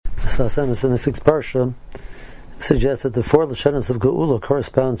Sasemis in this week's parsha suggests that the four Lashonos of Geula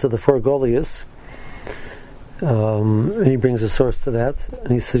correspond to the four Goliaths. And he brings a source to that,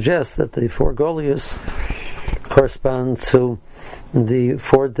 and he suggests that the four Goliaths correspond to the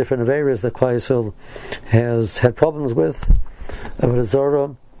four different areas that Klal Yisrael has had problems with. Avodah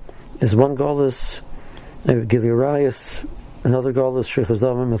Zarah is one Goliath, Gilui Arayos, another Goliath, Shfichus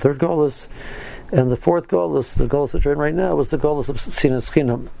Damim, a third Goliath, and the fourth Goliath, the Goliath that we're in right now, is the Goliath of Sinas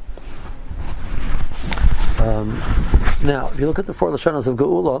Chinam. Now, if you look at the four Lashonos of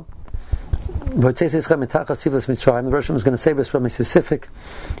Geula, the Rosh is going to save us from a specific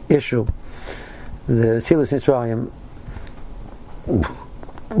issue, the Silas Mitzrayim.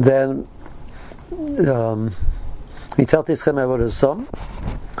 Then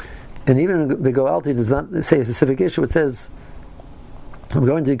and even the Goalti does not say a specific issue. It says, I'm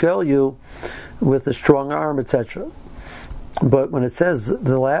going to girl you with a strong arm, etc. But when it says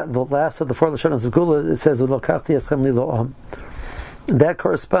the last of the four Lashonos of Geula, it says that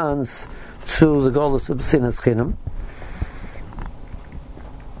corresponds to the Golus of Sinas Chinam.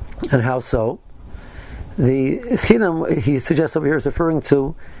 And how so? The Chinam, he suggests over here, is referring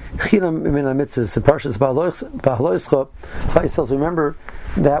to Chinam min ha-mitzvahs. The Parshas Ba'aloischa, remember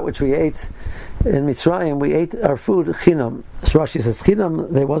that which we ate in Mitzrayim, we ate our food Chinam. So Rashi says Chinam,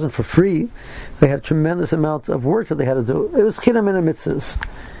 they wasn't for free. They had tremendous amounts of work that they had to do. It was Chinam min ha-mitzvahs.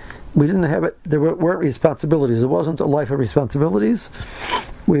 We didn't have it, there weren't responsibilities. It wasn't a life of responsibilities.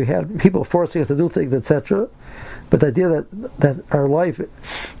 We had people forcing us to do things, etc. But the idea that our life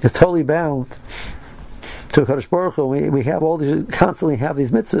is totally bound to HaKadosh Baruch Hu, we have all these, constantly have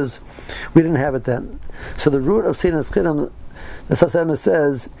these mitzvahs, we didn't have it then. So the root of Sinas Chinam, the Sasema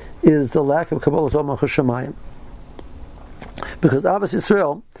says, is the lack of Kabbalah Zomach HaShemayim. Because Ahavas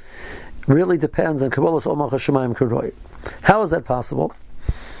Yisrael really depends on Kabbalah Zomach HaShemayim Kuroi. How is that possible?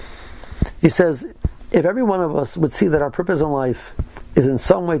 He says, if every one of us would see that our purpose in life is in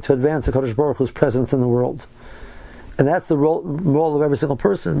some way to advance the Kadosh Baruch Hu's presence in the world, and that's the role of every single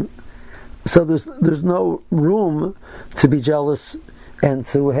person, so there's no room to be jealous and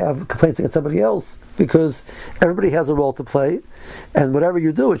to have complaints against somebody else, because everybody has a role to play, and whatever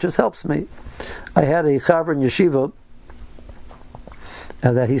you do, it just helps me. I had a chaver in yeshiva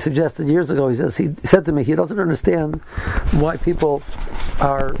that he suggested years ago. He said to me, he doesn't understand why people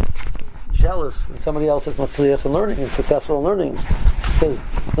are jealous when somebody else is matzliach in learning and successful in learning. He says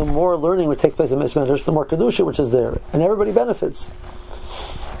the more learning which takes place in Mishmedrash, the more kedusha which is there, and everybody benefits.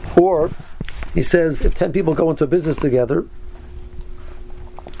 Or he says if 10 people go into a business together,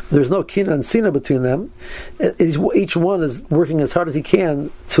 there's no kina and sina between them. Each one is working as hard as he can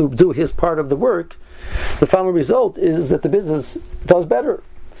to do his part of the work. The final result is that the business does better.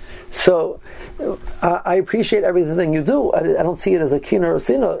 So I appreciate everything you do. I don't see it as a kina or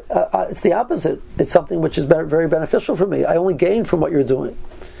sina. It's the opposite. It's something which is very beneficial for me. I only gain from what you're doing.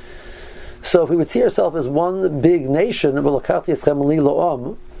 So if we would see ourselves as one big nation, the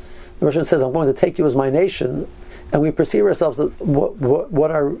Russian says, I'm going to take you as my nation, and we perceive ourselves as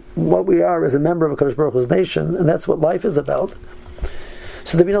what we are as a member of a Kadosh Baruch Hu's nation, and that's what life is about.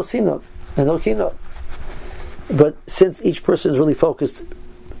 So there'd be no sina and no kina. But since each person is really focused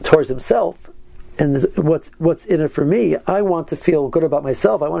towards himself and what's in it for me, I want to feel good about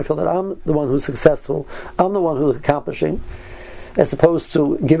myself. I want to feel that I'm the one who's successful, I'm the one who's accomplishing, as opposed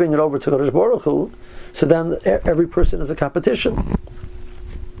to giving it over to Kadosh Baruch Hu. So then every person is a competition.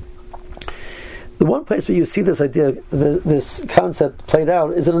 The one place where you see this idea, this concept played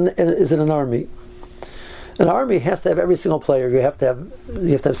out, is in an army. An army has to have every single player. You have to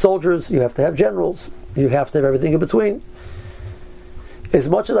have soldiers, you have to have generals, you have to have everything in between. As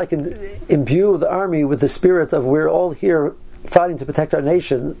much as I can imbue the army with the spirit of we're all here fighting to protect our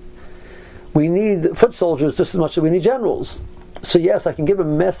nation, we need foot soldiers just as much as we need generals. So yes, I can give a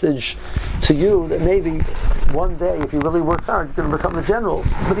message to you that maybe one day, if you really work hard, you're going to become the general.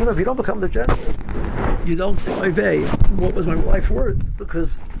 But even if you don't become the general, you don't say, "My vey, what was my life worth?"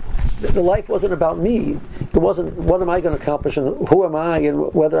 Because the life wasn't about me. It wasn't what am I going to accomplish and who am I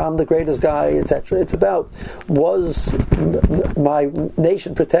and whether I'm the greatest guy, etc. It's about, was my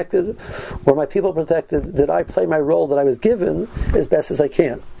nation protected? Were my people protected? Did I play my role that I was given as best as I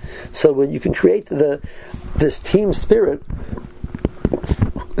can? So when you can create this team spirit,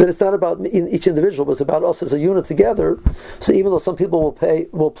 that it's not about each individual, but it's about us as a unit together. So even though some people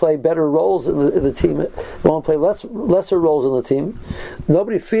will play better roles in the team, won't play lesser roles in the team,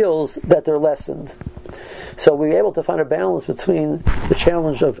 nobody feels that they're lessened. So we're able to find a balance between the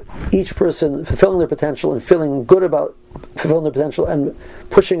challenge of each person fulfilling their potential and feeling good about fulfilling their potential and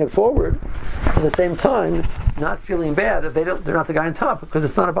pushing it forward. At the same time, not feeling bad if they're not the guy on top, because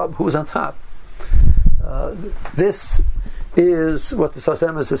it's not about who's on top. This is what the Sfas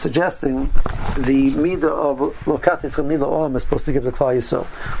Emes is suggesting. The midah of Lokat Yitzchak Nila Olam is supposed to give the Klal Yisrael.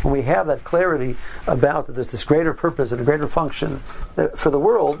 When we have that clarity about that there's this greater purpose and a greater function for the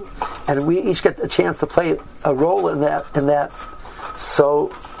world, and we each get a chance to play a role in that,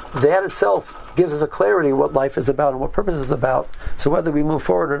 so that itself gives us a clarity what life is about and what purpose is about. So whether we move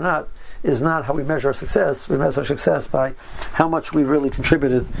forward or not is not how we measure our success. We measure our success by how much we really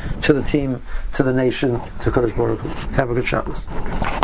contributed to the team, to the nation, to Kodesh Baruch Hu. Have a good Shabbos.